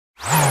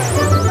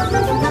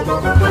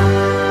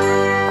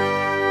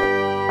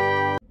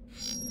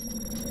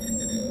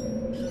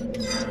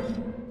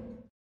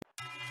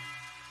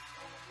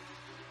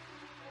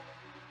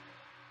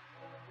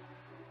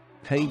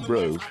Hey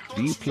bro,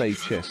 do you play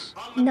chess?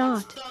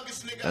 Not.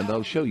 And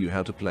I'll show you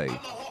how to play.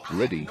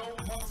 Ready?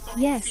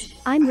 Yes,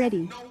 I'm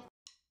ready.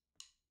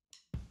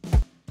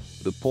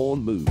 The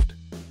pawn moved.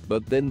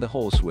 But then the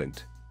horse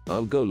went.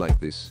 I'll go like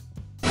this.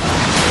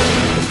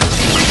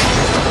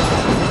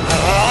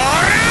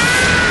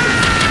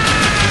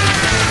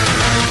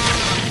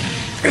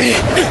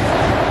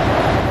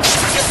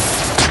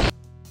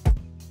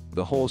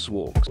 The horse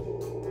walks.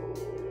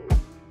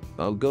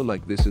 I'll go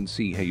like this and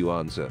see how you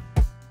answer.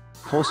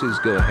 Horses,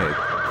 go ahead.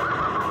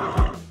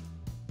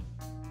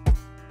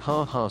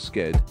 Ha ha,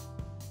 scared.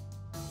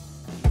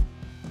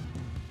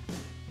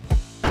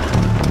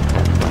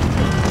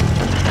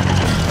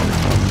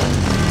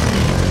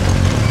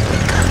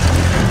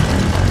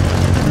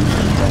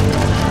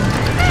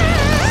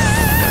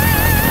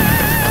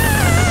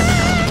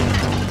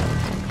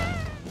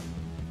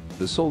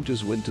 The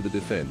soldiers went to the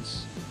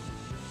defense.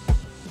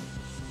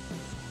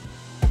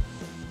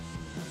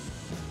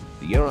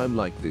 Yeah, I'm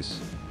like this.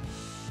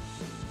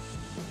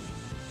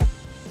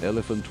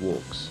 Elephant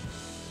walks.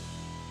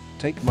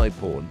 Take my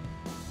pawn.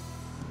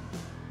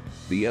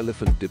 The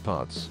elephant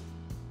departs.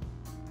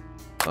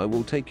 I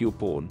will take your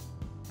pawn.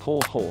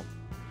 Haw haw.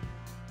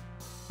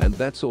 And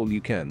that's all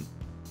you can.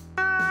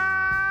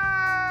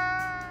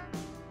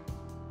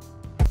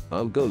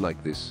 I'll go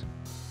like this.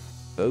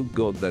 Oh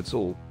god, that's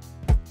all.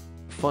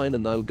 Fine,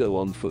 and I'll go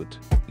on foot.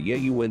 Yeah,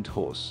 you went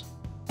horse.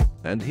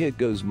 And here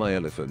goes my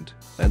elephant.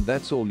 And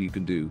that's all you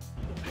can do.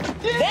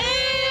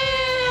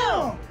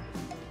 Damn!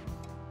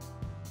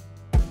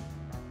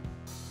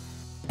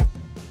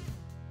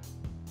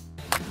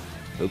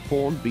 A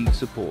pawn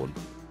beats a pawn.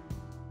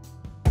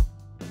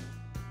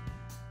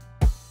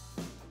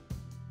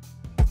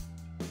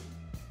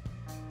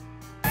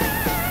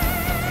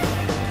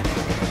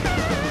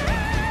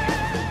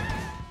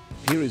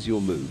 Here is your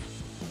move.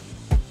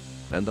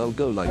 And I'll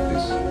go like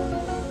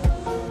this.